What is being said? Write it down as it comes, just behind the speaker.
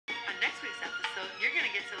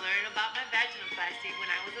learn about my vaginoplasty when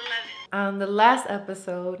I was 11. On the last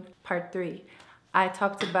episode, part 3, I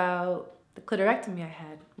talked about the clitorectomy I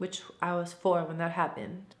had, which I was 4 when that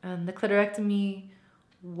happened. And the clitorectomy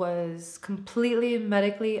was completely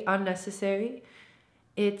medically unnecessary.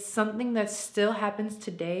 It's something that still happens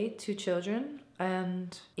today to children,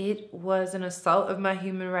 and it was an assault of my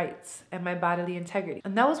human rights and my bodily integrity.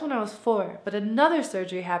 And that was when I was 4, but another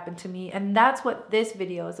surgery happened to me, and that's what this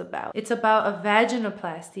video is about. It's about a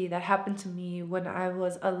vaginoplasty that happened to me when I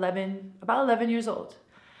was about 11 years old.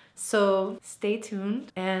 So stay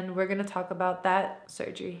tuned, and we're gonna talk about that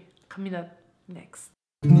surgery coming up next.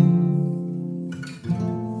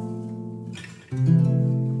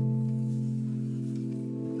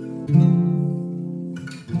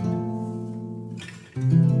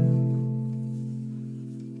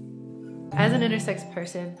 As an intersex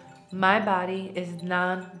person, my body is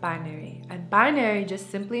non-binary, and binary just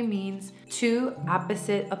simply means 2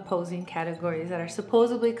 opposite opposing categories that are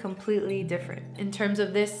supposedly completely different. In terms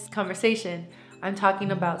of this conversation, I'm talking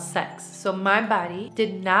about sex. So my body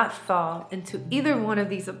did not fall into either one of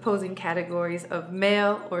these opposing categories of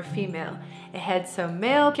male or female. It had some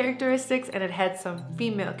male characteristics and it had some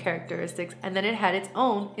female characteristics, and then it had its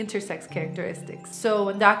own intersex characteristics. So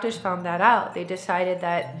when doctors found that out, they decided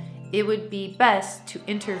that it would be best to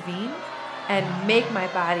intervene and make my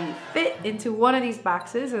body fit into one of these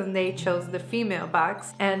boxes, and they chose the female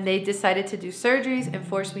box, and they decided to do surgeries and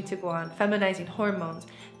force me to go on feminizing hormones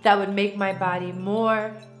that would make my body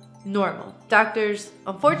more normal. Doctors,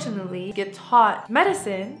 unfortunately, get taught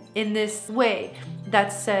medicine in this way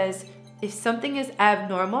that says if something is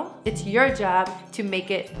abnormal, it's your job to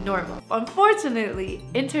make it normal. Unfortunately,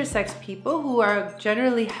 intersex people who are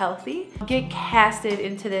generally healthy get casted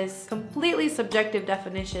into this completely subjective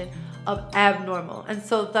definition of abnormal. And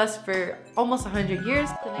so thus for almost 100 years...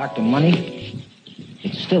 Dr. Money,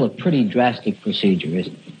 it's still a pretty drastic procedure,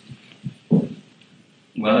 isn't it?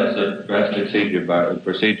 Well, it's a drastic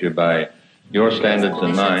procedure by your standards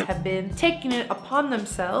and mine. Have been taking it upon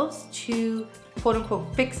themselves to quote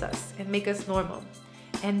unquote fix us and make us normal.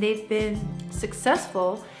 And they've been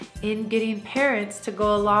successful in getting parents to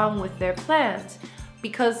go along with their plans,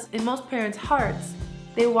 because in most parents' hearts,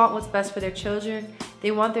 they want what's best for their children.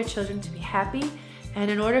 They want their children to be happy. And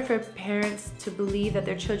in order for parents to believe that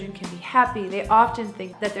their children can be happy, they often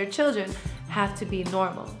think that their children have to be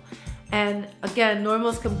normal. And again, normal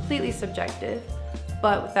is completely subjective,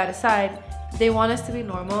 but with that aside, they want us to be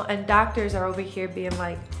normal, and doctors are over here being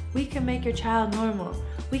like, we can make your child normal.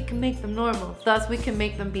 We can make them normal. Thus, we can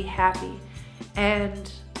make them be happy.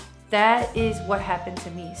 And that is what happened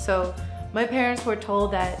to me. So my parents were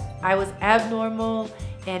told that I was abnormal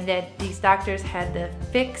and that these doctors had the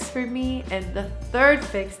fix for me, and the third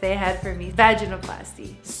fix they had for me,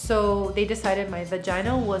 vaginoplasty. So they decided my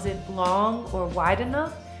vagina wasn't long or wide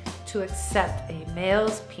enough to accept a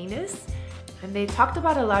male's penis. And they talked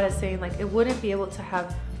about a lot of saying like it wouldn't be able to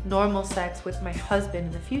have normal sex with my husband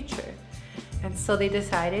in the future. And so they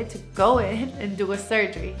decided to go in and do a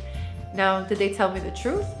surgery. Now, did they tell me the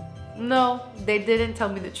truth? No, they didn't tell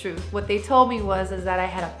me the truth. What they told me was that I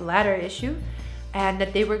had a bladder issue and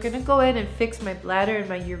that they were gonna go in and fix my bladder and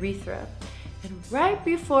my urethra. And right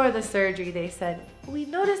before the surgery, they said, we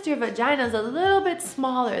noticed your vagina is a little bit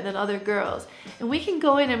smaller than other girls, and we can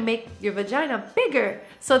go in and make your vagina bigger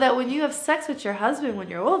so that when you have sex with your husband when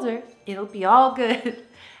you're older, it'll be all good.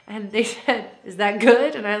 And they said, is that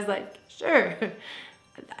good? And I was like, sure.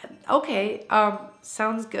 Okay,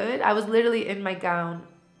 sounds good. I was literally in my gown,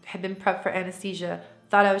 had been prepped for anesthesia,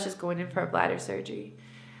 thought I was just going in for a bladder surgery.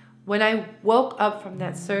 When I woke up from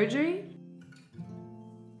that surgery,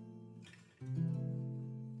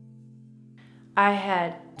 I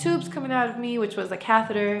had tubes coming out of me, which was a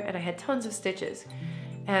catheter, and I had tons of stitches.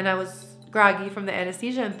 And I was groggy from the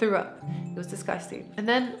anesthesia and threw up. It was disgusting. And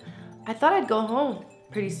then I thought I'd go home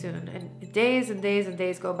pretty soon. And days and days and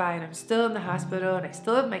days go by, and I'm still in the hospital, and I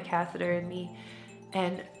still have my catheter in me.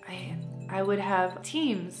 And I would have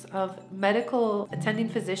teams of medical attending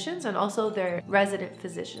physicians and also their resident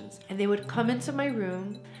physicians. And they would come into my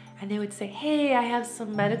room and they would say, hey, I have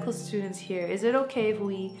some medical students here. Is it okay if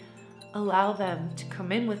we allow them to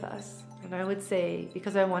come in with us? And I would say,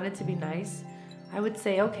 because I wanted to be nice, I would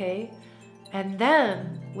say, okay. And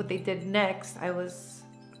then what they did next, I was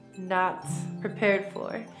not prepared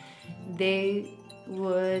for. They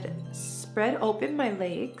would spread open my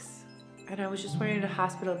legs, and I was just wearing a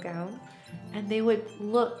hospital gown, and they would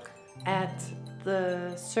look at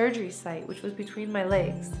the surgery site, which was between my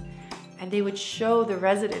legs, and they would show the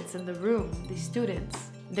residents in the room, the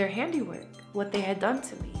students, their handiwork, what they had done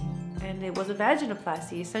to me. And it was a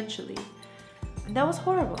vaginoplasty, essentially. And that was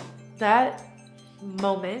horrible. That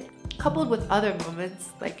moment, coupled with other moments,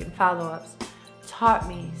 like in follow-ups, taught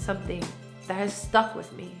me something that has stuck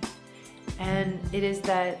with me. And it is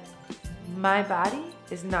that my body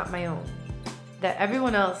is not my own. That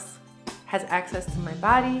everyone else has access to my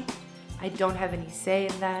body. I don't have any say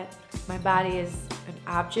in that. My body is an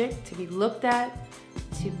object to be looked at,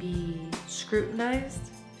 to be scrutinized,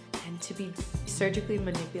 and to be surgically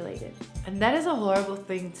manipulated. And that is a horrible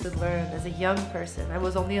thing to learn as a young person. I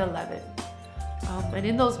was only 11. And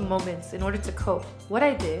in those moments, in order to cope, what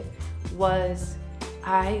I did was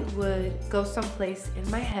I would go someplace in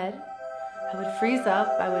my head. I would freeze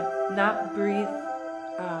up, I would not breathe,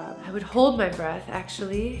 I would hold my breath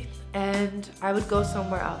actually, and I would go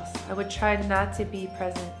somewhere else. I would try not to be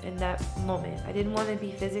present in that moment. I didn't want to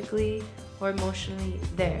be physically or emotionally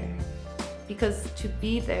there, because to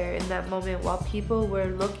be there in that moment while people were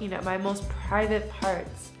looking at my most private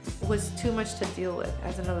parts was too much to deal with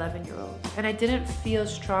as an 11-year-old. And I didn't feel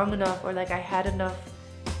strong enough or like I had enough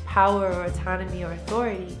power or autonomy or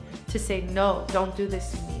authority to say, no, don't do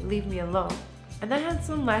this to me, leave me alone. And that had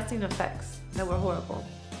some lasting effects that were horrible.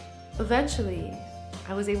 Eventually,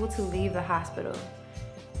 I was able to leave the hospital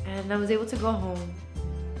and I was able to go home.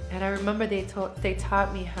 And I remember they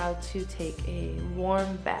taught me how to take a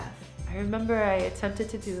warm bath. I remember I attempted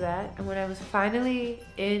to do that, and when I was finally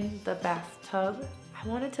in the bathtub, I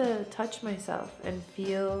wanted to touch myself and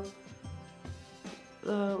feel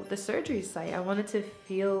the surgery site. I wanted to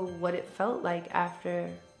feel what it felt like after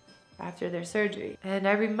their surgery. And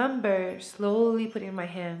I remember slowly putting my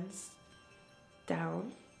hands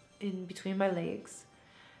down in between my legs,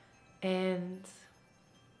 and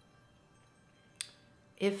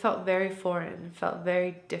it felt very foreign, it felt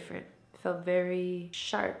very different, it felt very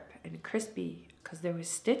sharp and crispy because there were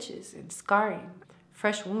stitches and scarring,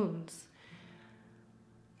 fresh wounds.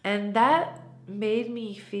 And that made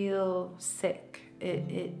me feel sick.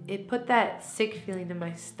 It put that sick feeling in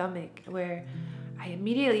my stomach where I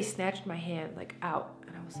immediately snatched my hand like out,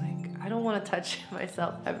 and I was like, I don't want to touch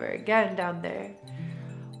myself ever again down there.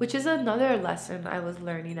 Which is another lesson I was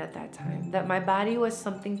learning at that time, that my body was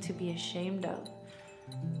something to be ashamed of.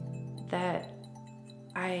 That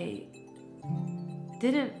I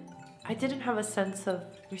didn't have a sense of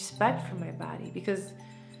respect for my body, because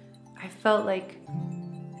I felt like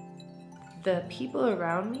the people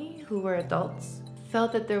around me who were adults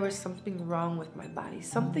felt that there was something wrong with my body,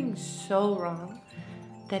 something so wrong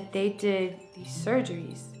that they did these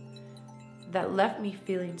surgeries that left me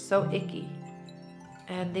feeling so icky.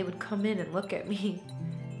 And they would come in and look at me.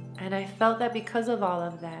 And I felt that because of all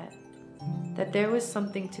of that, that there was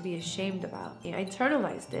something to be ashamed about. I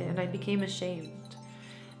internalized it and I became ashamed.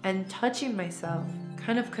 And touching myself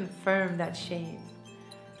kind of confirmed that shame,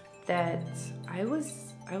 that I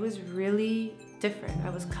was really different. I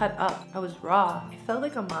was cut up, I was raw. I felt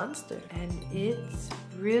like a monster, and it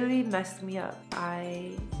really messed me up.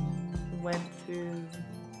 I went through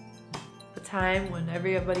a time when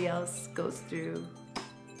everybody else goes through.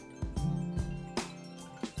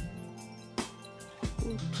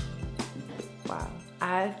 Wow.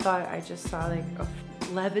 I thought I just saw like a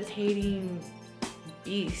levitating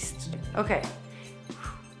beast. Okay,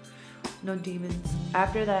 no demons.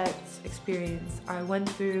 After that experience, I went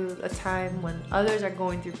through a time when others are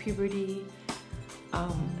going through puberty,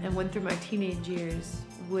 and went through my teenage years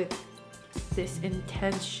with this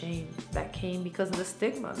intense shame that came because of the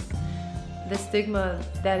stigma. The stigma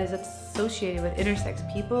that is associated with intersex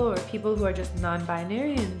people, or people who are just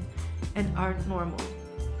non-binary and aren't normal.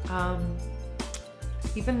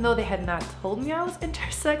 Even though they had not told me I was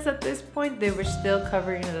intersex at this point, they were still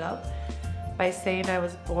covering it up by saying I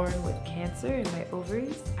was born with cancer in my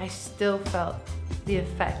ovaries. I still felt the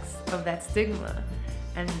effects of that stigma,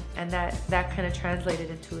 and that kind of translated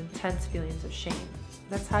into intense feelings of shame.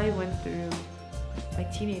 That's how I went through my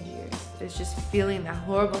teenage years. It's just feeling that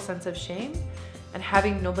horrible sense of shame and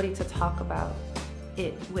having nobody to talk about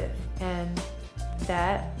it with. And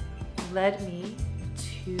that led me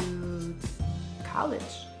to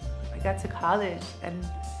college. I got to college, and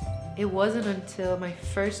it wasn't until my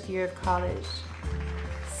first year of college,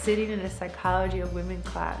 sitting in a psychology of women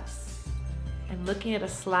class and looking at a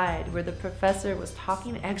slide where the professor was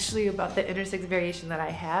talking actually about the intersex variation that I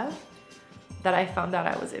have, that I found out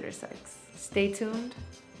I was intersex. Stay tuned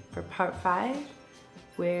for part 5,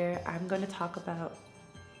 where I'm going to talk about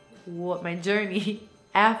what my journey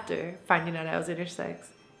after finding out I was intersex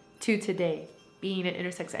to today, being an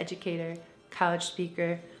intersex educator, college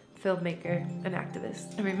speaker, filmmaker, and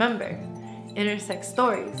activist. And remember, intersex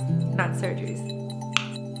stories, not surgeries.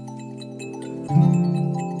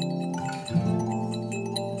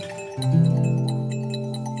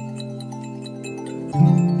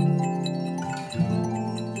 you.